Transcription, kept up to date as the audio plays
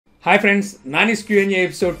Hi friends, Nani's Q&A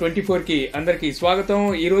episode 24 కి అందరికీ స్వాగతం.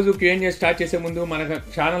 ఈ రోజు Q&A స్టార్ట్ చేసే ముందు మన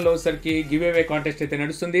ఛానల్లో వచ్చేసరికి గివ్ అవే కాంటెస్ట్ అయితే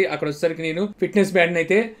నడుస్తుంది. అక్కడ వచ్చేసరికి నేను ఫిట్నెస్ బ్యాండ్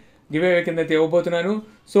అయితే గివ్ అవే కింద అయితే ఇవ్వబోతున్నాను.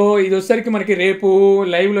 సో ఇది వచ్చేసరికి మనకి రేపు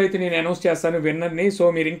లైవ్లో అయితే నేను అనౌన్స్ చేస్తాను విన్నర్ని. సో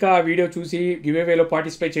మీరు ఇంకా ఆ వీడియో చూసి గివ్ అవేలో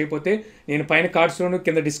పార్టిసిపేట్ చేయకపోతే నేను పైన కార్డ్స్లోను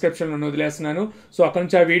కింద డిస్క్రిప్షన్లో వదిలేస్తున్నాను. సో అక్కడ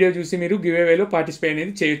నుంచి ఆ వీడియో చూసి మీరు గివ్ అవేలో పార్టిసిపేట్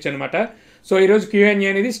అనేది చేయొచ్చు అనమాట. సో ఈరోజు Q&A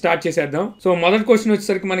అనేది స్టార్ట్ చేసేద్దాం. సో మొదటి క్వశ్చన్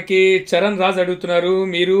వచ్చేసరికి మనకి చరణ్ రాజ్ అడుగుతున్నారు,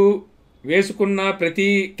 మీరు వేసుకున్న ప్రతి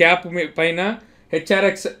క్యాప్ పైన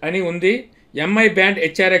హెచ్ఆర్ఎక్స్ అని ఉంది, ఎంఐ బ్రాండ్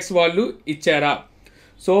హెచ్ఆర్ఎక్స్ వాళ్ళు ఇచ్చారా?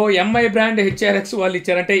 సో ఎంఐ బ్రాండ్ హెచ్ఆర్ఎక్స్ వాళ్ళు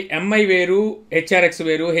ఇచ్చారంటే ఎంఐ వేరు, హెచ్ఆర్ఎక్స్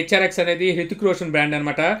వేరు. హెచ్ఆర్ఎక్స్ అనేది హృతిక్ రోషన్ బ్రాండ్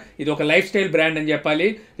అనమాట. ఇది ఒక లైఫ్ స్టైల్ బ్రాండ్ అని చెప్పాలి.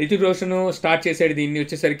 హృతిక్ రోషన్ స్టార్ట్ చేసాడు దీన్ని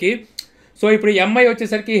వచ్చేసరికి. సో ఇప్పుడు ఎంఐ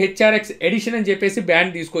వచ్చేసరికి హెచ్ఆర్ఎక్స్ ఎడిషన్ అని చెప్పేసి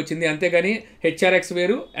బ్రాండ్ తీసుకొచ్చింది, అంతేగాని హెచ్ఆర్ఎక్స్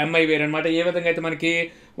వేరు ఎంఐ వేరు అనమాట. ఏ విధంగా అయితే మనకి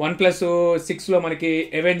OnePlus 6లో మనకి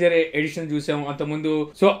అవెంజర్ ఎడిషన్ చూసాం అంతకుముందు.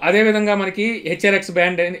 సో అదే విధంగా మనకి హెచ్ఆర్ఎక్స్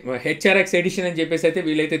బ్రాండ్ హెచ్ఆర్ఎక్స్ ఎడిషన్ అని చెప్పేసి అయితే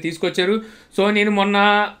వీళ్ళైతే తీసుకొచ్చారు. సో నేను మొన్న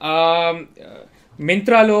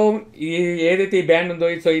మింత్రాలో ఏదైతే ఈ బ్యాండ్ ఉందో,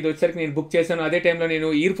 సో ఇది వచ్చేసరికి నేను బుక్ చేశాను. అదే టైంలో నేను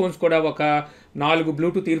ఇయర్ ఫోన్స్ కూడా ఒక 4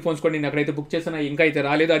 బ్లూటూత్ ఇయర్ ఫోన్స్ కూడా నేను అక్కడైతే బుక్ చేశాను, ఇంకా అయితే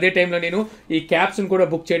రాలేదు. అదే టైంలో నేను ఈ క్యాప్స్ని కూడా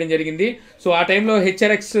బుక్ చేయడం జరిగింది. సో ఆ టైంలో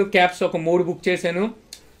హెచ్ఆర్ఎక్స్ క్యాప్స్ ఒక 3 బుక్ చేశాను.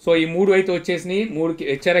 సో ఈ 3 అయితే వచ్చేసినాయి, 3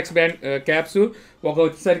 హెచ్ఆర్ఎక్స్ బ్రాండ్ క్యాప్స్, ఒక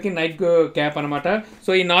వచ్చేసరికి నైట్ క్యాప్ అనమాట.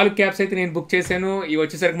 సో ఈ 4 క్యాప్స్ అయితే నేను బుక్ చేశాను. ఇవి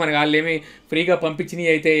వచ్చేసరికి మనకి వాళ్ళు ఏమి ఫ్రీగా పంపించినవి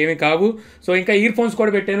అయితే ఏమీ కావు. సో ఇంకా ఇయర్ ఫోన్స్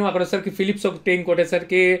కూడా పెట్టాను. అక్కడ వచ్చేసరికి ఫిలిప్స్ ఒకటి, ఇంకోటి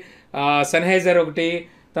వచ్చేసరికి సన్హైజర్ ఒకటి,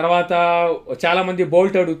 తర్వాత చాలామంది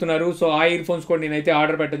బోల్ట్ అడుగుతున్నారు. సో ఆ ఇయర్ ఫోన్స్ కూడా నేనైతే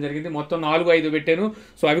ఆర్డర్ పెట్టడం జరిగింది. మొత్తం 4-5 పెట్టాను.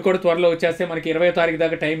 సో అవి కూడా త్వరలో వచ్చేస్తే మనకి 20వ తారీఖు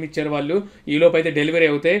దాకా టైం ఇచ్చారు వాళ్ళు, ఈలోపు అయితే డెలివరీ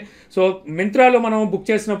అవుతాయి. సో మింత్రాలో మనం బుక్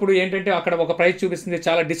చేసినప్పుడు ఏంటంటే అక్కడ ఒక ప్రైస్ చూపిస్తుంది,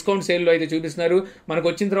 చాలా డిస్కౌంట్ సేల్లో అయితే చూపిస్తున్నారు. మనకు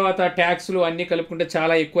వచ్చిన తర్వాత ట్యాక్స్లు అన్నీ కలుపుకుంటే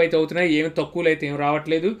చాలా ఎక్కువ అయితే అవుతున్నాయి, ఏమి తక్కువలో అయితే ఏం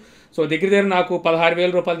రావట్లేదు. సో దగ్గర నాకు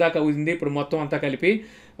 16,000 రూపాయల దాకా ఉంది ఇప్పుడు మొత్తం అంతా కలిపి.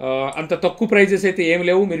 అంత తక్కువ ప్రైజెస్ అయితే ఏమి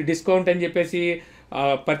లేవు. మీరు డిస్కౌంట్ అని చెప్పేసి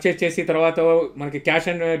పర్చేస్ చేసి తర్వాత మనకి క్యాష్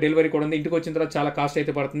ఆన్ డెలివరీ కూడా ఉంది. ఇంటికి వచ్చిన తర్వాత చాలా కాస్ట్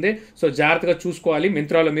అయితే పడుతుంది. సో జాగ్రత్తగా చూసుకోవాలి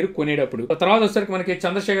మింత్రాలో మీరు కొనేటప్పుడు. తర్వాత వచ్చేసరికి మనకి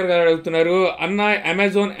చంద్రశేఖర్ గారు అడుగుతున్నారు, అన్న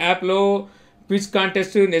అమెజాన్ యాప్లో క్విజ్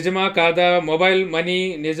కాంటెస్ట్ నిజమా కాదా? మొబైల్ మనీ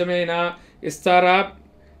నిజమేనా? ఇస్తారా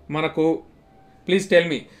మనకు? Please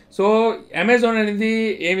tell me. So Amazon అనేది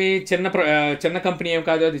ఏమి చిన్న కంపెనీ ఏం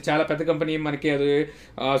కాదు, అది చాలా పెద్ద కంపెనీ మనకి. అది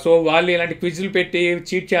సో వాళ్ళు ఇలాంటి క్విజ్లు పెట్టి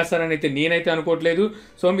చీట్ చేస్తారని అయితే నేనైతే అనుకోవట్లేదు.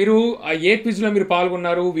 సో మీరు ఏ క్విజ్లో మీరు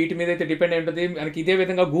పాల్గొన్నారు వీటి మీద అయితే డిపెండ్ అయి ఉంటుంది. మనకి ఇదే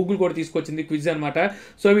విధంగా గూగుల్ కూడా తీసుకొచ్చింది క్విజ్ అనమాట.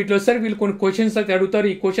 సో వీటిలో వచ్చేసరికి వీళ్ళు కొన్ని క్వశ్చన్స్ అయితే అడుగుతారు.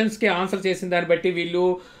 ఈ క్వశ్చన్స్కి ఆన్సర్ చేసిన దాన్ని బట్టి వీళ్ళు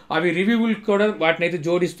అవి రివ్యూలు కూడా వాటిని అయితే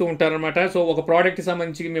జోడిస్తూ ఉంటారనమాట. సో ఒక ప్రోడక్ట్కి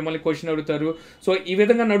సంబంధించి మిమ్మల్ని క్వశ్చన్ అడుగుతారు. సో ఈ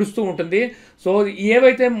విధంగా నడుస్తూ ఉంటుంది. సో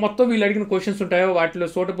ఏవైతే మొత్తం వీళ్ళు అడిగిన క్వశ్చన్స్ ఉంటాయో వాటిలో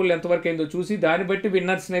సూటబుల్ ఎంతవరకు అయిందో చూసి దాన్ని బట్టి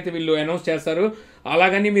విన్నర్స్ని అయితే వీళ్ళు అనౌన్స్ చేస్తారు.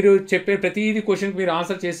 అలాగని మీరు చెప్పే ప్రతిదీ క్వశ్చన్కి మీరు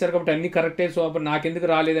ఆన్సర్ చేస్తారు కాబట్టి అన్ని కరెక్టే, సో అప్పుడు నాకెందుకు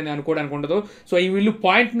రాలేదని అనుకోవడానికి ఉండదు. సో ఈ వీళ్ళు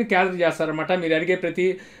పాయింట్ని క్యాదర్ చేస్తారనమాట. మీరు అడిగే ప్రతి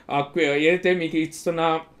ఏదైతే మీకు ఇస్తున్న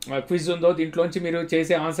క్విజ్ ఉందో దీంట్లోంచి మీరు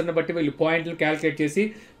చేసే ఆన్సర్ని బట్టి వీళ్ళు పాయింట్లు క్యాలిక్యులేట్ చేసి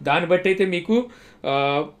దాన్ని బట్టి అయితే మీకు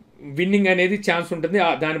విన్నింగ్ అనేది ఛాన్స్ ఉంటుంది.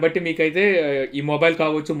 దాన్ని బట్టి మీకైతే ఈ మొబైల్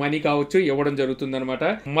కావచ్చు, మనీ కావచ్చు ఇవ్వడం జరుగుతుంది అనమాట.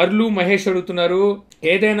 మర్లు మహేష్ అడుగుతున్నారు,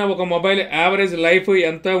 ఏదైనా ఒక మొబైల్ యావరేజ్ లైఫ్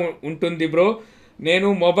ఎంత ఉంటుంది బ్రో?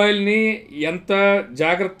 నేను మొబైల్ని ఎంత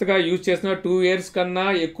జాగ్రత్తగా యూజ్ చేసినా 2 years కన్నా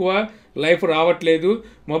ఎక్కువ లైఫ్ రావట్లేదు.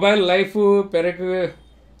 మొబైల్ లైఫ్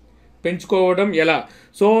పెంచుకోవడం ఎలా?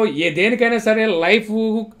 సో దేనికైనా సరే లైఫ్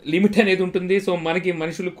లిమిట్ అనేది ఉంటుంది. సో మనకి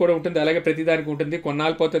మనుషులకు కూడా ఉంటుంది, అలాగే ప్రతిదానికి ఉంటుంది.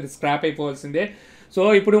 కొన్నాళ్ళు పోతే అది స్క్రాప్ అయిపోవాల్సిందే. సో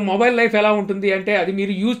ఇప్పుడు మొబైల్ లైఫ్ ఎలా ఉంటుంది అంటే అది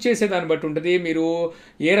మీరు యూజ్ చేసే దాన్ని బట్టి ఉంటుంది. మీరు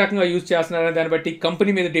ఏ రకంగా యూజ్ చేస్తున్నారనే దాన్ని బట్టి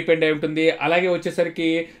కంపెనీ మీద డిపెండ్ అయి ఉంటుంది. అలాగే వచ్చేసరికి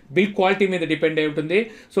బిల్డ్ క్వాలిటీ మీద డిపెండ్ అయి ఉంటుంది.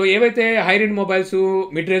 సో ఏవైతే high range mobiles,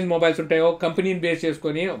 mid range mobiles ఉంటాయో కంపెనీని బేస్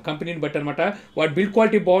చేసుకొని కంపెనీని బట్టి అనమాట. వాటి బిల్డ్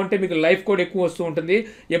క్వాలిటీ బాగుంటే మీకు లైఫ్ కూడా ఎక్కువ వస్తూ ఉంటుంది.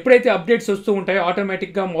 ఎప్పుడైతే అప్డేట్స్ వస్తూ ఉంటాయో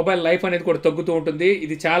ఆటోమేటిక్గా మొబైల్ లైఫ్ అనేది కూడా తగ్గుతూ ఉంటుంది.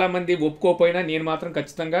 ఇది చాలామంది ఒప్పుకోకపోయినా నేను మాత్రం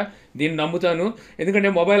ఖచ్చితంగా దీన్ని నమ్ముతాను. ఎందుకంటే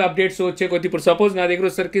మొబైల్ అప్డేట్స్ వచ్చే కొద్ది, ఇప్పుడు సపోజ్ నా దగ్గర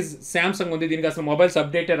వచ్చేసరికి శాంసంగ్ ఉంది, దీనికి అసలు మొబైల్స్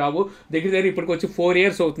అప్డేటే రావు. దగ్గర ఇప్పటికి వచ్చి 4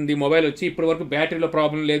 years అవుతుంది మొబైల్ వచ్చి. ఇప్పటి వరకు బ్యాటరీలో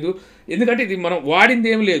ప్రాబ్లం లేదు, ఎందుకంటే ఇది మనం వాడింది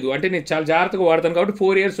ఏం లేదు. అంటే నేను చాలా జాగ్రత్తగా వాడతాను కాబట్టి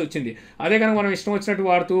 4 years వచ్చింది. అదే కనుక మనం ఇష్టం వచ్చినట్టు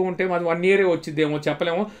వాడుతూ ఉంటే మాది 1 year వచ్చిద్దేమో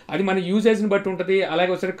చెప్పలేము. అది మన యూజేజ్ని బట్టి ఉంటుంది.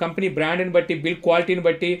 అలాగే వచ్చేసరికి కంపెనీ బ్రాండ్ని బట్టి, బిల్డ్ క్వాలిటీని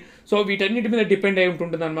బట్టి, సో వీటన్నిటి మీద డిపెండ్ అయి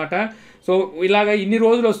ఉంటుంది అనమాట. సో ఇలాగ ఇన్ని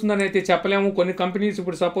రోజులు వస్తుందని అయితే చెప్పలేము. కొన్ని కంపెనీస్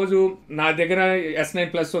ఇప్పుడు సపోజు నా దగ్గర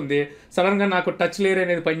S9+ ఉంది, సడన్గా నాకు టచ్ లేయర్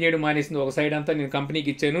అనేది పనిచేయడం మానేసింది, ఒక సైడ్ అంతా నేను కంపెనీకి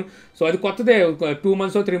ఇచ్చాను. సో అది కొత్తదే, 2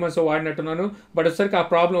 months 3 months వాడినట్టున్నాను. బట్ వచ్చేసరికి ఆ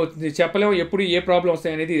ప్రాబ్లం వచ్చింది. చెప్పలేము ఎప్పుడు ఏ ప్రాబ్లం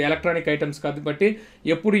వస్తాయి అనేది. ఎలక్ట్రానిక్ ఐటమ్స్ కాబట్టి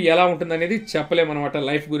ఎప్పుడు ఎలా ఉంటుంది అనేది చెప్పలేము అనమాట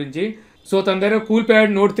లైఫ్ గురించి. సో తన దగ్గర కూల్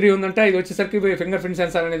ప్యాడ్ Note 3 ఉందంట. ఇది వచ్చేసరికి ఫింగర్ ప్రింట్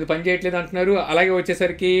సెన్సార్ అనేది పనిచేయట్లేదు అంటున్నారు. అలాగే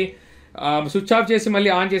వచ్చేసరికి స్విచ్ ఆఫ్ చేసి మళ్ళీ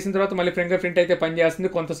ఆన్ చేసిన తర్వాత మళ్ళీ ఫింగర్ ప్రింట్ అయితే పనిచేస్తుంది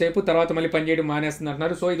కొంతసేపు, తర్వాత మళ్ళీ పనిచేయడం మానేస్తుంది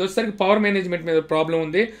అంటున్నారు. సో ఇది వచ్చేసరికి పవర్ మేనేజ్మెంట్ మీద ప్రాబ్లం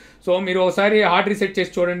ఉంది. సో మీరు ఒకసారి హార్డ్ రీసెట్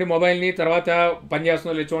చేసి చూడండి మొబైల్ని, తర్వాత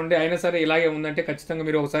పనిచేస్తుందో లేదు చూడండి. అయినా సరే ఇలాగే ఉందంటే ఖచ్చితంగా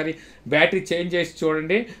మీరు ఒకసారి బ్యాటరీ చేంజ్ చేసి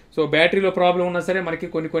చూడండి. సో బ్యాటరీలో ప్రాబ్లం ఉన్నా సరే మనకి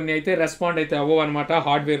కొన్ని అయితే రెస్పాండ్ అయితే అవ్వవు అనమాట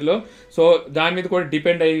హార్డ్వేర్లో. సో దాని మీద కూడా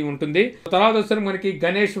డిపెండ్ అయి ఉంటుంది. తర్వాత వచ్చేసరికి మనకి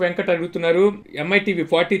గణేష్ వెంకట్ అడుగుతున్నారు, ఎంఐ టీవీ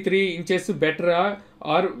 43 inches బెటరా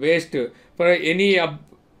are waste for any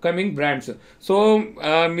coming brands. So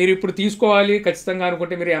మీరు ఇప్పుడు తీసుకోవాలి ఖచ్చితంగా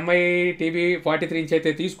అనుకుంటే మీరు ఎంఐ టీవీ 43 inch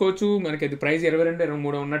అయితే తీసుకోవచ్చు. మనకి అది ప్రైస్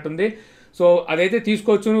 22-23 ఉన్నట్టుంది. సో అదైతే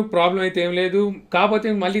తీసుకోవచ్చు, ప్రాబ్లం అయితే ఏం లేదు.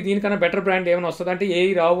 కాకపోతే మళ్ళీ దీనికన్నా బెటర్ బ్రాండ్ ఏమైనా వస్తుంది అంటే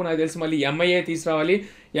ఏవి రావు నాకు తెలిసి, మళ్ళీ ఎంఐఏ తీసుకురావాలి.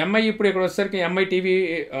 ఎంఐ ఇప్పుడు ఇక్కడ వచ్చేసరికి ఎంఐ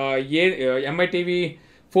టీవీ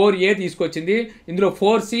 4A తీసుకొచ్చింది. ఇందులో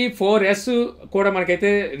 4C 4S కూడా మనకైతే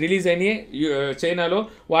రిలీజ్ అయినాయి చైనాలో.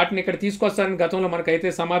 వాటిని ఇక్కడ తీసుకొస్తారని గతంలో మనకైతే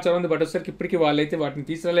సమాచారం ఉంది. బట్ వచ్చేసరికి ఇప్పటికీ వాళ్ళైతే వాటిని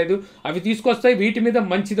తీసుకురాలేదు. అవి తీసుకొస్తాయి, వీటి మీద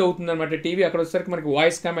మంచిది అవుతుంది అనమాట టీవీ. అక్కడ వచ్చేసరికి మనకి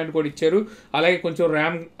వాయిస్ కమాండ్ కూడా ఇచ్చారు, అలాగే కొంచెం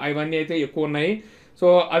ర్యామ్ అవన్నీ అయితే ఎక్కువ ఉన్నాయి. సో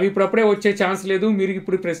అవి ఇప్పుడప్పుడే వచ్చే ఛాన్స్ లేదు. మీరు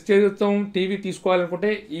ఇప్పుడు ప్రస్తుతం టీవీ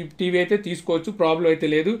తీసుకోవాలనుకుంటే ఈ టీవీ అయితే తీసుకోవచ్చు, ప్రాబ్లం అయితే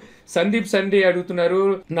లేదు. సందీప్ సండే అడుగుతున్నారు,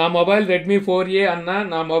 నా మొబైల్ రెడ్మీ 4A అన్న,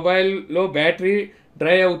 నా మొబైల్లో బ్యాటరీ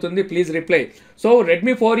డ్రై అవుతుంది, please reply. So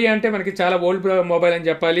Redmi 4A అంటే మనకి చాలా ఓల్డ్ మొబైల్ అని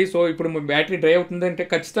చెప్పాలి. సో ఇప్పుడు బ్యాటరీ డ్రై అవుతుంది అంటే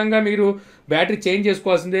ఖచ్చితంగా మీరు బ్యాటరీ చేంజ్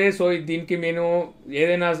చేసుకోవాల్సిందే. సో దీనికి నేను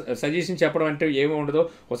ఏదైనా సజెషన్ చెప్పడం అంటే ఏమీ ఉండదు.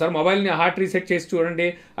 ఒకసారి మొబైల్ని హార్డ్ రీసెట్ చేసి చూడండి,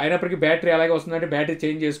 అయినప్పటికీ బ్యాటరీ అలాగే వస్తుందంటే బ్యాటరీ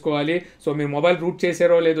చేంజ్ చేసుకోవాలి. సో మీరు మొబైల్ రూట్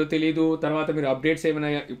చేసారో లేదో తెలియదు, తర్వాత మీరు అప్డేట్స్ ఏమైనా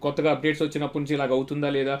కొత్తగా అప్డేట్స్ వచ్చినప్పటి నుంచి ఇలాగ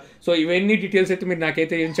అవుతుందా లేదా, సో ఇవన్నీ డీటెయిల్స్ అయితే మీరు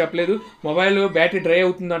నాకైతే ఏం చెప్పలేదు. మొబైల్ బ్యాటరీ డ్రై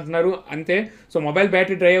అవుతుంది అంటున్నారు అంతే. సో మొబైల్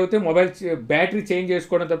బ్యాటరీ డ్రై అవుతే మొబైల్ బ్యాటరీ చేంజ్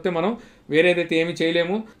చేసుకోవడం తప్పితే మనం వేరేదైతే ఏమి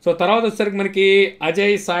చేయలేము. సో తర్వాత వచ్చేసరికి మనకి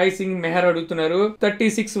అజయ్ సాయి సింగ్ మెహర్ అడుగుతున్నారు,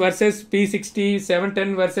 36 వర్సెస్ P60,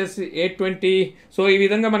 710 వర్సెస్ 820. సో ఈ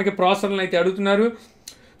విధంగా మనకి ప్రాసెసర్లు అయితే అడుగుతున్నారు.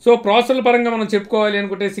 సో ప్రాసెసర్ల పరంగా మనం చెప్పుకోవాలి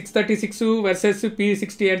అనుకుంటే 636 వర్సెస్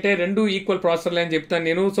P60 అంటే రెండు ఈక్వల్ ప్రాసెసర్లు అని చెప్తాను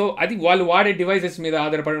నేను. సో అది వాళ్ళు వాడే డివైసెస్ మీద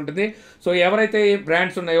ఆధారపడి ఉంటుంది. సో ఎవరైతే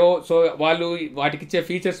బ్రాండ్స్ ఉన్నాయో సో వాళ్ళు వాటికి ఇచ్చే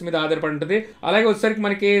ఫీచర్స్ మీద ఆధారపడి ఉంటుంది. అలాగే వచ్చేసరికి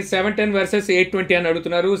మనకి 710 వర్సెస్ 820 అని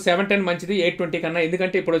అడుగుతున్నారు. 710 మంచిది 820 కన్నా,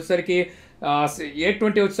 ఎందుకంటే ఇప్పుడు వచ్చేసరికి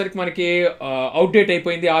 820 వచ్చేసరికి మనకి అవుట్డేట్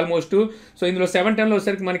అయిపోయింది ఆల్మోస్ట్. సో ఇందులో 710లో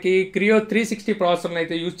వచ్చేసరికి మనకి క్రియో 360 ప్రాసెసర్ని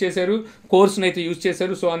అయితే యూజ్ చేశారు, కోర్స్ని అయితే యూజ్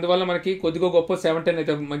చేశారు. సో అందువల్ల మనకి కొద్దిగా గొప్ప 710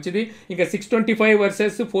 అయితే మంచిది. ఇంకా 625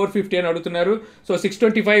 వర్సెస్ 450 అని అడుగుతున్నారు. సో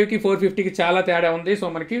 625కి 450కి చాలా తేడా ఉంది. సో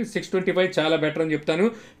మనకి 625 చాలా బెటర్ అని చెప్తాను.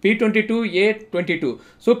 P22A22,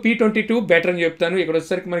 సో P22 బెటర్ అని చెప్తాను. ఇక్కడ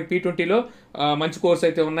వచ్చేసరికి మనకి P20లో మంచి కోర్స్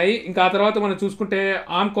అయితే ఉన్నాయి. ఇంకా ఆ తర్వాత మనం చూసుకుంటే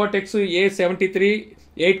ఆర్మ్ కార్టెక్స్ A73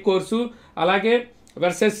 8 కోర్సు, అలాగే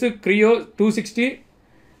వర్సెస్ క్రియో 260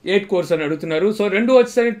 8 కోర్స్ అని అడుగుతున్నారు. సో రెండు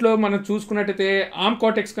వచ్చేసరిలో మనం చూసుకున్నట్టయితే ఆర్మ్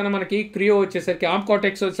కార్టెక్స్ కన్నా మనకి క్రియో వచ్చేసరికి, ఆర్మ్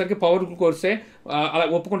కార్టెక్స్ వచ్చేసరికి పవర్ఫుల్ కోర్సే అలా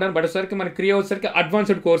ఒప్పుకుంటాను. బట్ వచ్చేసరికి మనకి క్రియో వచ్చేసరికి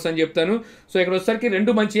అడ్వాన్స్డ్ కోర్స్ అని చెప్తాను. సో ఇక్కడ వచ్చేసరికి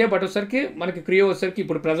రెండు మంచియే, బట్ వచ్చేసరికి మనకి క్రియో వచ్చేసరికి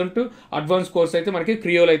ఇప్పుడు ప్రజెంట్ అడ్వాన్స్ కోర్స్ అయితే మనకి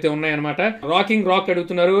క్రియోలు అయితే ఉన్నాయన్నమాట. రాక్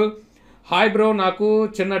అడుగుతున్నారు, హాయ్ బ్రో, నాకు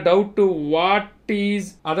చిన్న doubt, what is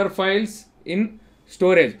other files in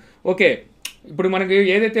storage? Okay, ఇప్పుడు మనకి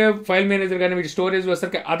ఏదైతే ఫైల్ మేనేజర్ కానీ వీటి స్టోరేజ్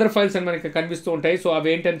వచ్చేసరికి అదర్ ఫైల్స్ అని మనకి కనిపిస్తూ ఉంటాయి. సో అవి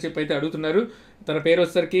ఏంటని చెప్పి అయితే అడుగుతున్నారు. తన పేరు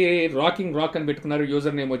వచ్చేసరికి రాక్ అని పెట్టుకున్నారు,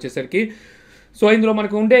 యూజర్ నేమ్ వచ్చేసరికి. సో ఇందులో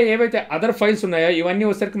మనకు ఉండే ఏవైతే అదర్ ఫైల్స్ ఉన్నాయో ఇవన్నీ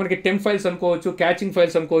వచ్చేసరికి మనకి టెంప్ ఫైల్స్ అనుకోవచ్చు, క్యాచింగ్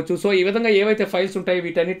ఫైల్స్ అనుకోవచ్చు. సో ఈ విధంగా ఏవైతే ఫైల్స్ ఉంటాయో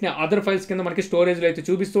వీటన్నిటిని అదర్ ఫైల్స్ కింద మనకి స్టోరేజ్లో అయితే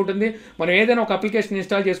చూపిస్తూ ఉంటుంది. మనం ఏదైనా ఒక అప్లికేషన్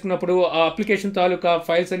ఇన్స్టాల్ చేసుకున్నప్పుడు ఆ అప్లికేషన్ తాలూకా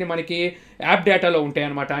ఫైల్స్ అన్ని మనకి యాప్ డేటాలో ఉంటాయి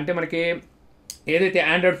అనమాట. అంటే మనకి ఏదైతే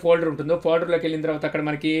ఆండ్రాయిడ్ ఫోల్డర్ ఉంటుందో ఫోల్డర్లోకి వెళ్ళిన తర్వాత అక్కడ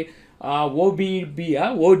మనకి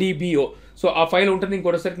ODBO సో ఆ ఫైల్ ఉంటుంది.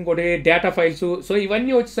 ఇంకోటి డేటా ఫైల్స్. సో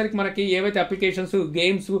ఇవన్నీ వచ్చేసరికి మనకి ఏవైతే అప్లికేషన్స్,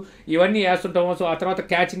 గేమ్స్ ఇవన్నీ వేస్తుంటామో సో ఆ తర్వాత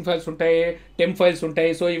క్యాచింగ్ ఫైల్స్ ఉంటాయి, టెంప్ ఫైల్స్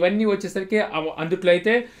ఉంటాయి. సో ఇవన్నీ వచ్చేసరికి అందుట్లో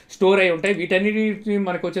అయితే స్టోర్ అయి ఉంటాయి. వీటన్నిటిని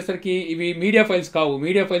మనకి వచ్చేసరికి ఇవి మీడియా ఫైల్స్ కావు.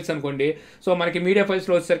 మీడియా ఫైల్స్ అనుకోండి, సో మనకి మీడియా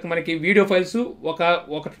ఫైల్స్లో వచ్చేసరికి మనకి వీడియో ఫైల్స్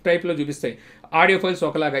ఒక టైప్లో చూపిస్తాయి, ఆడియో ఫైల్స్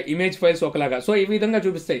ఒకలాగా, ఇమేజ్ ఫైల్స్ ఒకలాగా. సో ఈ విధంగా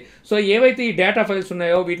చూపిస్తాయి. సో ఏవైతే ఈ డేటా ఫైల్స్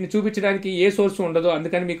ఉన్నాయో వీటిని చూపించడానికి ఏ సోర్స్ ఉండదో,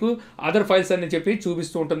 అందుకని మీకు అదర్ ఫైల్స్ అని చెప్పి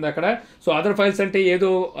చూపిస్తూ ఉంటుంది అక్కడ. సో అదర్ ఫైల్స్ అంటే ఏదో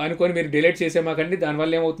అనుకొని మీరు డిలీట్ చేసేమాకండి.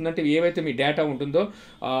 దానివల్ల ఏమవుతుందంటే ఏవైతే మీ డేటా ఉంటుందో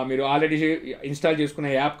మీరు ఆల్రెడీ ఇన్స్టాల్ చేసుకున్న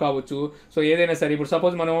యాప్ కావచ్చు, సో ఏదైనా సరే. ఇప్పుడు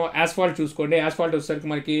సపోజ్ మనం యాస్ఫాల్ట్ చూసుకోండి. యాస్ఫాల్ట్ వచ్చేసరికి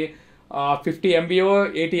మనకి 50 MBO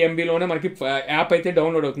 80 MBలోనే మనకి యాప్ అయితే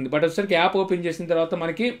డౌన్లోడ్ అవుతుంది. బట్ వచ్చేసరికి యాప్ ఓపెన్ చేసిన తర్వాత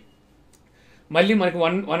మనకి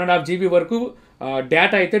 1.5 GB వరకు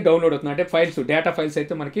డేటా అయితే డౌన్లోడ్ అవుతుంది. అంటే డేటా ఫైల్స్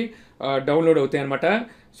అయితే మనకి డౌన్లోడ్ అవుతాయి అనమాట.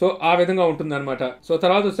 సో ఆ విధంగా ఉంటుంది అనమాట. సో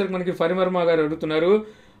తర్వాత వచ్చేసరికి మనకి ఫరివర్మ గారు అడుగుతున్నారు,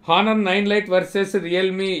 హానర్ 9 Lite వర్సెస్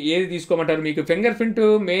రియల్మీ ఏది తీసుకోమంటారు? మీకు ఫింగర్ ప్రింట్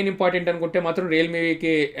మెయిన్ ఇంపార్టెంట్ అనుకుంటే మాత్రం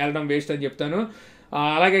రియల్మీకి వెళ్ళడం వేస్ట్ అని చెప్తాను.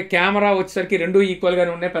 అలాగే కెమెరా వచ్చేసరికి రెండు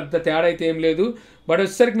ఈక్వల్గానే ఉన్నాయి, పెద్ద తేడా అయితే ఏం లేదు. బట్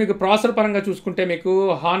వచ్చేసరికి మీకు ప్రాసెసర్ పరంగా చూసుకుంటే మీకు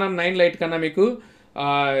హానర్ 9 లైట్ కన్నా మీకు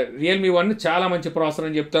రియల్మీ 1 చాలా మంచి ప్రాసెసర్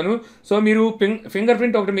అని చెప్తాను. సో మీరు ఫింగర్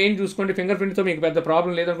ప్రింట్ ఒకటి మెయిన్ చూసుకోండి, ఫింగర్ ప్రింట్తో మీకు పెద్ద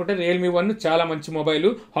ప్రాబ్లం లేదనుకుంటే రియల్మీ 1 చాలా మంచి మొబైల్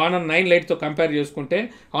హానర్ 9 లైట్తో కంపేర్ చేసుకుంటే.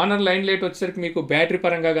 హానర్ 9 లైట్ వచ్చేసరికి మీకు బ్యాటరీ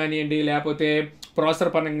పరంగా కానివ్వండి, లేకపోతే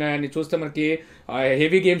ప్రాసెసర్ పరంగా కానీ చూస్తే మనకి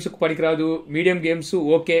హెవీ గేమ్స్కి పనికిరాదు, మీడియం గేమ్స్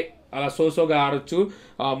ఓకే అలా సోసోగా ఆడొచ్చు,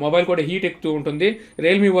 మొబైల్ కూడా హీట్ ఎక్కుతూ ఉంటుంది.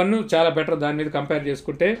 రియల్మీ 1 చాలా బెటర్ దాని మీద కంపేర్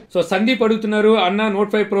చేసుకుంటే. సో సందీప్ అడుగుతున్నారు, అన్న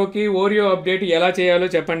నోట్ 5 ప్రోకి ఓరియో అప్డేట్ ఎలా చేయాలో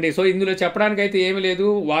చెప్పండి. సో ఇందులో చెప్పడానికి అయితే ఏమీ లేదు,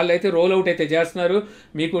 వాళ్ళైతే రోల్ అవుట్ అయితే చేస్తున్నారు,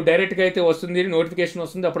 మీకు డైరెక్ట్గా అయితే వస్తుంది, నోటిఫికేషన్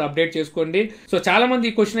వస్తుంది, అప్పుడు అప్డేట్ చేసుకోండి. సో చాలా మంది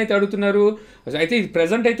ఈ క్వశ్చన్ అయితే అడుగుతున్నారు. అయితే ఇది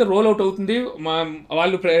ప్రెజెంట్ అయితే రోల్ అవుట్ అవుతుంది,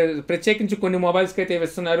 వాళ్ళు ప్రత్యేకించి కొన్ని మొబైల్స్కి అయితే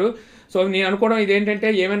ఇస్తున్నారు. సో నేను అనుకోవడం ఇదేంటంటే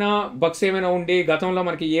ఏమైనా బగ్స్ ఏమైనా ఉండి గతంలో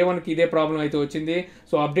మనకి A1కి ఇదే ప్రాబ్లం అయితే వచ్చింది,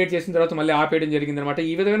 సో అప్డేట్ చేసిన తర్వాత మళ్ళీ ఆపేయడం జరిగింది అనమాట.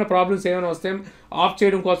 ఈ విధమైన ప్రాబ్లమ్స్ ఏమైనా వస్తే ఆఫ్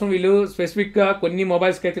చేయడం కోసం వీళ్ళు స్పెసిఫిక్గా కొన్ని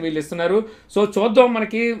మొబైల్స్కి అయితే వీళ్ళు ఇస్తున్నారు. సో చూద్దాం,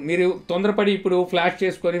 మనకి మీరు తొందరపడి ఇప్పుడు ఫ్లాష్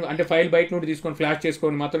చేసుకొని అంటే ఫైల్ బయట నుండి తీసుకొని ఫ్లాష్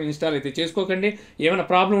చేసుకొని మాత్రం ఇన్స్టాల్ అయితే చేసుకోకండి. ఏమైనా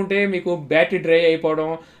ప్రాబ్లం ఉంటే మీకు బ్యాటరీ డ్రై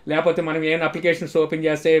అయిపోవడం, లేకపోతే మనం ఏమైనా అప్లికేషన్స్ ఓపెన్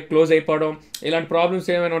చేస్తే క్లోజ్ అయిపోవడం, ఇలాంటి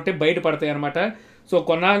ప్రాబ్లమ్స్ ఏమైనా ఉంటే బయటపడతాయి అనమాట. సో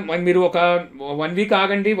మీరు ఒక 1 వీక్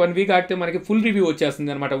ఆగండి, 1 వీక్ ఆగితే మనకి ఫుల్ రివ్యూ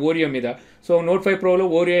వచ్చేస్తుంది అనమాట ఓరియో మీద. సో నోట్ 5 ప్రోలో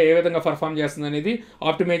ఓరియో ఏ విధంగా పర్ఫామ్ చేస్తుంది అనేది,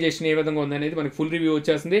 ఆప్టిమైజేషన్ ఏ విధంగా ఉందనేది మనకి ఫుల్ రివ్యూ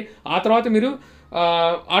వచ్చేస్తుంది. ఆ తర్వాత మీరు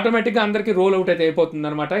ఆటోమేటిక్గా అందరికీ రోల్ అవుట్ అయితే అయిపోతుంది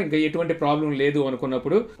అనమాట, ఇంకా ఎటువంటి ప్రాబ్లం లేదు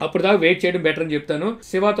అనుకున్నప్పుడు. అప్పుడు దాకా వెయిట్ చేయడం బెటర్ అని చెప్తాను.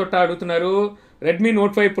 శివ తొట్ట అడుగుతున్నారు, Redmi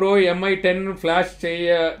note 5 pro MI 10 flash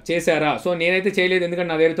చేశారా? సో నేనైతే చేయలేదు,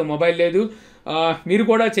 ఎందుకంటే నా దగ్గరతో మొబైల్ లేదు. మీరు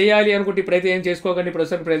కూడా చేయాలి అనుకుంటే ఇప్పుడైతే ఏం చేసుకోకండి. ఇప్పుడు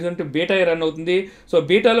వచ్చరికి ప్రెజెంట్ బీటా రన్ అవుతుంది. సో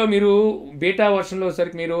బీటాలో మీరు బీటా వర్షన్లో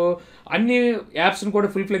వచ్చరికి మీరు అన్ని యాప్స్ని కూడా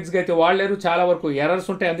ఫుల్ ఫ్లెక్స్గా అయితే వాడలేరు, చాలా వరకు ఎర్రర్స్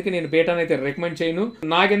ఉంటాయి, అందుకే నేను బీటాని అయితే రికమెండ్ చేయను.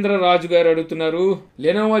 నాగేంద్ర రాజు గారు అడుగుతున్నారు,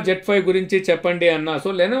 లెనోవో Z5 గురించి చెప్పండి అన్న.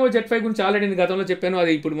 సో లెనోవో Z5 గురించి ఆల్రెడీ నేను గతంలో చెప్పాను,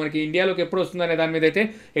 అది ఇప్పుడు మనకి ఇండియాలోకి ఎప్పుడు వస్తుందనే దాని మీద అయితే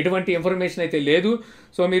ఎటువంటి ఇన్ఫర్మేషన్ అయితే లేదు.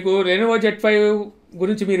 సో మీకు లెనోవో Z5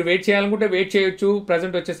 గురించి మీరు వెయిట్ చేయాలనుకుంటే వెయిట్ చేయొచ్చు.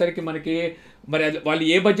 ప్రజెంట్ వచ్చేసరికి మనకి మరి వాళ్ళు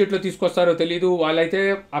ఏ బడ్జెట్లో తీసుకొస్తారో తెలియదు, వాళ్ళైతే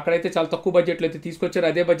అక్కడైతే చాలా తక్కువ బడ్జెట్లో అయితే తీసుకొచ్చారు,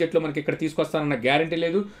 అదే బడ్జెట్లో మనకి ఇక్కడ తీసుకొస్తారన్న గ్యారంటీ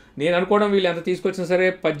లేదు. నేను అనుకోవడం వీళ్ళు ఎంత తీసుకొచ్చినా సరే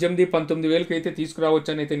 18-19 వేలకి అయితే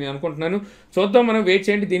తీసుకురావచ్చు అని అయితే నేను అనుకుంటున్నాను. చూద్దాం, మనం వెయిట్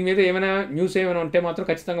చేయండి. దీని మీద ఏమైనా న్యూస్ ఏమైనా ఉంటే మాత్రం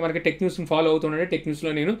ఖచ్చితంగా మనకి టెక్ న్యూస్ని ఫాలో అవుతుండే, టెక్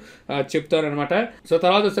న్యూస్లో నేను చెప్తారనమాట. సో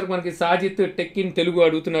తర్వాత వచ్చేసరికి మనకి సాజిత్ టెక్ ఇన్ తెలుగు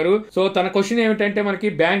అడుగుతున్నారు. సో తన క్వశ్చన్ ఏమిటంటే మనకి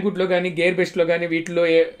బ్యాంగ్వుడ్లో కానీ గేర్ బెస్ట్లో కానీ వీటిలో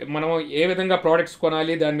మనం ఏ విధంగా ప్రోడక్ట్స్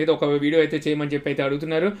కొనాలి, దాని మీద ఒక వీడియో అయితే చేయమని చెప్పి అయితే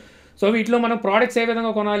అడుగుతున్నారు. సో వీటిలో మనం ప్రోడక్ట్స్ ఏ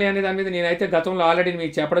విధంగా కొనాలి అనే దాని మీద నేనైతే గతంలో ఆల్రెడీ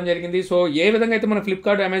మీకు చెప్పడం జరిగింది. సో ఏ విధంగా అయితే మనం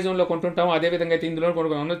ఫ్లిప్కార్ట్ అమెజాన్లో కొంటుంటామో అదే విధంగా అయితే ఇందులో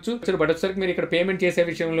కొనవచ్చు. బట్ వచ్చేసరికి మీరు ఇక్కడ పేమెంట్ చేసే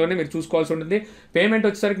విషయంలోనే మీరు చూసుకోవాల్సి ఉంటుంది. పేమెంట్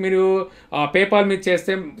వచ్చేసరికి మీరు పేపాల్ మీద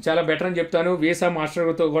చేస్తే చాలా బెటర్ అని చెప్తాను. వీసా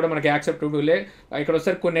మాస్టర్తో కూడా మనకి యాక్సెప్టబులే. ఇక్కడ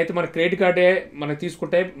వచ్చేసరికి కొన్ని అయితే మన క్రెడిట్ కార్డే మనకు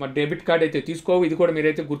తీసుకుంటే మన డెబిట్ కార్డ్ అయితే తీసుకోవు, ఇది కూడా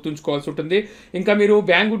మీరైతే గుర్తుంచుకోవాల్సి ఉంటుంది. ఇంకా మీరు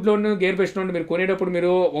బ్యాంగ్వుడ్లోను గేర్ బెస్ట్లోను మీరు కొనేటప్పుడు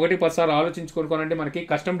మీరు 1-10 సార్లు ఆలోచించుకొని కొనండి, మనకి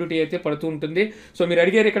కస్టమ్ డ్యూటీ అయితే పడుతూ ఉంటుంది. సో మీరు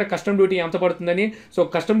అడిగారు ఇక్కడ కస్టమ్ డ్యూటీ ఎంత పడుతుందని. సో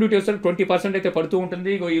కస్టమ్ డ్యూటీ వచ్చేసరికి 20% అయితే పడుతూ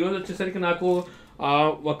ఉంటుంది. ఈ రోజు వచ్చేసరికి నాకు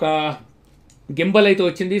ఒక గింబల్ అయితే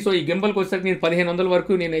వచ్చింది. సో ఈ గింబల్కి వచ్చేసరికి నేను 1500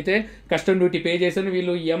 వరకు నేనైతే కస్టమ్ డ్యూటీ పే చేశాను.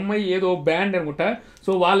 వీళ్ళు MI ఏదో బ్రాండ్ అనుకుంటా,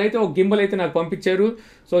 సో వాళ్ళైతే ఒక గింబల్ అయితే నాకు పంపించారు.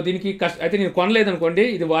 సో దీనికి అయితే నేను కొనలేదు అనుకోండి,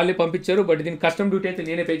 ఇది వాళ్ళే పంపించారు. బట్ దీనికి కస్టమ్ డ్యూటీ అయితే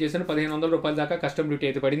నేనే పే చేశాను. 1500 రూపాయల దాకా కస్టమ్ డ్యూటీ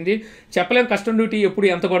అయితే పడింది. చెప్పలేము కస్టమ్ డ్యూటీ ఎప్పుడు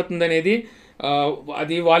ఎంత పడుతుంది అనేది,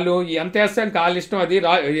 అది వాళ్ళు ఎంత వేస్తే కాళ్ళ ఇష్టం. అది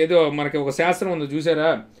ఏదో మనకి ఒక శాస్త్రం ఉంది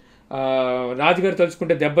చూసారా, రాజుగారు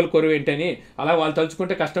తలుచుకుంటే దెబ్బలు కొరువు ఏంటని, అలా వాళ్ళు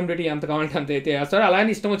తలుచుకుంటే కస్టమ్ డ్యూటీ ఎంత కావాలంటే అంత అయితే వేస్తారు.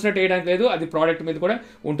 అలానే ఇష్టం వచ్చినట్టు వేయడానికి లేదు, అది ప్రోడక్ట్ మీద కూడా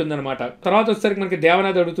ఉంటుందన్నమాట. తర్వాత వచ్చేసరికి మనకి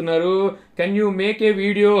దేవనాథ్ అడుగుతున్నారు, can you make a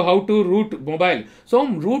video how to root mobile? So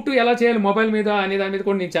root ఎలా చేయాలి మొబైల్ మీద అనే దాని మీద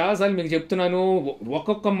కూడా నేను చాలాసార్లు మీకు చెప్తున్నాను.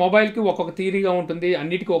 ఒక్కొక్క మొబైల్కి ఒక్కొక్క థీరీగా ఉంటుంది,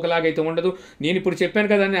 అన్నిటికీ ఒకలాగైతే ఉండదు. నేను ఇప్పుడు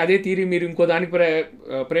చెప్పాను కదా, అదే థీరీ మీరు ఇంకో దానికి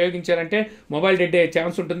ప్రయోగించారంటే మొబైల్ డెడ్ అయ్యే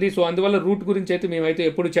ఛాన్స్ ఉంటుంది. సో అందువల్ల రూట్ గురించి అయితే మేమైతే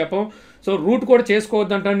ఎప్పుడు చెప్పాం. సో రూట్ కూడా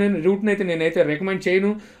చేసుకోవద్దంటాను నేను, రూట్ని అయితే నేనైతే రికమెండ్ చేయను.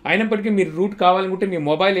 అయినప్పటికీ మీరు రూట్ కావాలనుకుంటే మీ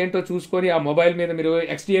మొబైల్ ఏంటో చూసుకొని ఆ మొబైల్ మీద మీరు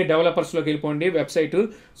XDA డెవలపర్స్లోకి వెళ్ళిపోండి వెబ్సైట్.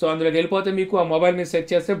 సో అందులోకి వెళ్ళిపోతే మీకు ఆ మొబైల్ మీద సెర్చ్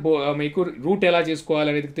చేస్తే మీకు రూట్ ఎలా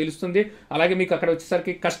చేసుకోవాలనేది తెలుస్తుంది. అలాగే మీకు అక్కడ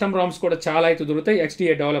వచ్చేసరికి కస్టమ్ రామ్స్ కూడా చాలా అయితే దొరుకుతాయి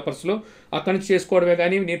XDA డెవలపర్స్లో, అక్కడ నుంచి చేసుకోవడమే.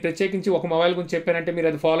 కానీ నేను ప్రత్యేకించి ఒక మొబైల్ గురించి చెప్పానంటే మీరు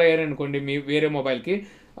అది ఫాలో అయ్యారనుకోండి, మీ వేరే మొబైల్కి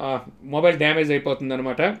మొబైల్ డ్యామేజ్ అయిపోతుంది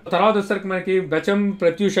అనమాట. తర్వాత వచ్చేసరికి మనకి బెచం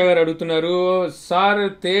ప్రత్యూష గారు అడుగుతున్నారు, సార్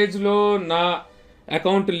తేజ్లో నా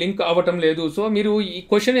అకౌంట్ లింక్ అవ్వటం లేదు. సో మీరు ఈ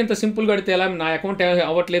క్వశ్చన్ ఎంత సింపుల్గా అడిగితే ఎలా నా అకౌంట్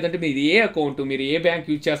అవ్వట్లేదంటే మీరు ఏ అకౌంట్, మీరు ఏ బ్యాంక్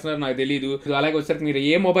యూజ్ చేస్తున్నారో నాకు తెలియదు. అలాగే వచ్చేసరికి మీరు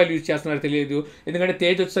ఏ మొబైల్ యూజ్ చేస్తున్నారో తెలియదు. ఎందుకంటే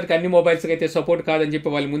తేజ్ వచ్చేసరికి అన్ని మొబైల్స్కి అయితే సపోర్ట్ కాదని చెప్పి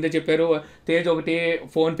వాళ్ళు ముందే చెప్పారు. తేజ్ ఒకటి,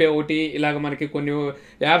 ఫోన్పే ఒకటి, ఇలాగ మనకి కొన్ని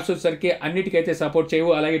యాప్స్ వచ్చేసరికి అన్నిటికైతే సపోర్ట్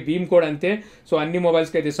చేయవు. అలాగే భీమ్ కూడా అంతే. సో అన్ని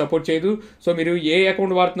మొబైల్స్కి అయితే సపోర్ట్ చేయదు. సో మీరు ఏ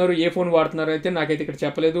అకౌంట్ వాడుతున్నారు, ఏ ఫోన్ వాడుతున్నారు అయితే నాకైతే ఇక్కడ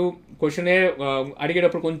చెప్పలేదు. క్వశ్చనే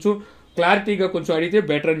అడిగేటప్పుడు కొంచెం క్లారిటీగా కొంచెం అడిగితే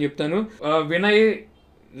బెటర్ అని చెప్తాను. వినయ్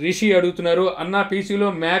రిషి అడుగుతున్నారు, అన్న పీసీలో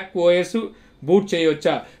మ్యాక్ ఓఎస్ బూట్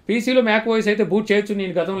చేయవచ్చా? పీసీలో మ్యాక్ ఓఎస్ అయితే బూట్ చేయొచ్చు.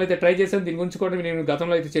 నేను గతంలో అయితే ట్రై చేశాను. దీని గురించి కూడా నేను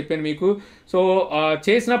గతంలో అయితే చెప్పాను మీకు. సో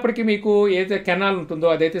చేసినప్పటికీ మీకు ఏదైతే కెనాల్ ఉంటుందో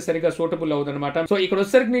అదైతే సరిగ్గా సూటబుల్ అవుతుందన్నమాట. సో ఇక్కడ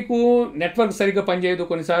వచ్చేసరికి మీకు నెట్వర్క్ సరిగ్గా పనిచేయదు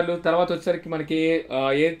కొన్నిసార్లు. తర్వాత వచ్చేసరికి మనకి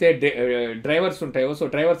ఏదైతే డ్రైవర్స్ ఉంటాయో, సో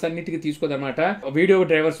డ్రైవర్స్ అన్నిటికీ తీసుకోదన్నమాట. వీడియో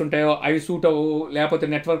డ్రైవర్స్ ఉంటాయో అవి సూట్ అవ్వవు, లేకపోతే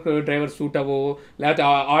నెట్వర్క్ డ్రైవర్స్ సూట్ అవ్వవు, లేకపోతే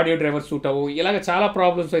ఆడియో డ్రైవర్స్ సూట్ అవ్వవు. ఇలాగ చాలా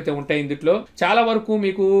ప్రాబ్లమ్స్ అయితే ఉంటాయి ఇందులో. చాలా వరకు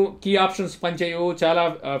మీకు కీ ఆప్షన్స్ పనిచేయవు, చాలా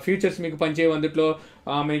ఫీచర్స్ మీకు పనిచేయవు అందులో.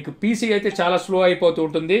 మీకు పీసీ అయితే చాలా స్లో అయిపోతూ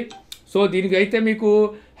ఉంటుంది. సో దీనికి అయితే మీకు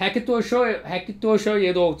హ్యాకితోషో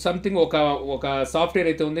ఏదో సంథింగ్ ఒక సాఫ్ట్వేర్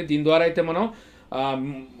అయితే ఉంది. దీని ద్వారా అయితే మనం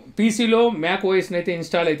పీసీలో మ్యాక్ ఓఎస్ని అయితే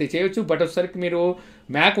ఇన్స్టాల్ అయితే చేయొచ్చు. బట్ ఒకసారికి మీరు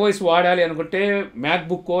మ్యాక్ ఓఎస్ వాడాలి అనుకుంటే మ్యాక్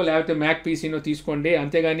బుక్కో లేకపోతే మ్యాక్ పీసీనో తీసుకోండి.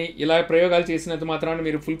 అంతేగాని ఇలా ప్రయోగాలు చేసినంత మాత్రాన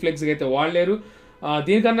మీరు ఫుల్ ఫ్లెక్స్గా అయితే వాడలేరు.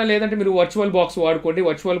 దీనికన్నా లేదంటే మీరు వర్చువల్ బాక్స్ వాడుకోండి.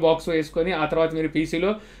 వర్చువల్ బాక్స్ వేసుకొని ఆ తర్వాత మీరు పీసీలో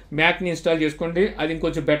మ్యాక్ని ఇన్స్టాల్ చేసుకోండి. అది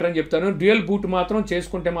ఇంకొంచెం బెటర్ అని చెప్తాను. డ్యూయల్ బూట్ మాత్రం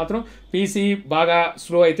చేసుకుంటే మాత్రం పీసీ బాగా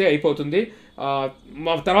స్లో అయితే అయిపోతుంది.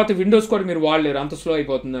 తర్వాత విండోస్ కూడా మీరు వాడలేరు, అంత స్లో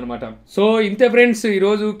అయిపోతుంది అనమాట. సో ఇంతే ఫ్రెండ్స్,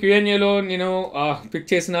 ఈరోజు Q&Aలో నేను పిక్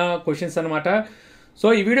చేసిన క్వశ్చన్స్ అనమాట. సో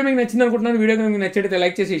ఈ వీడియో మీకు నచ్చింది అనుకుంటున్నాను. వీడియో మీకు నచ్చితే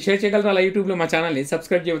లైక్ చేసి షేర్ చేయగలరు. అలా యూట్యూబ్లో మా ఛానల్ని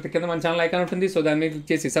సబ్స్క్రైబ్ చేయవచ్చు. కింద మన ఛానల్ ఐకాన్ ఉంటుంది. సో దాన్ని క్లిక్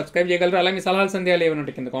చేసి సబ్స్క్రైబ్ చేయగలరు. అలా మీ సలహాలు సందేహాలు ఏమైనా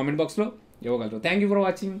ఉంటే కింద కామెంట్ బాక్స్లో ఇవ్వగలరు. Thank you for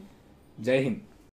watching. జై హింద్.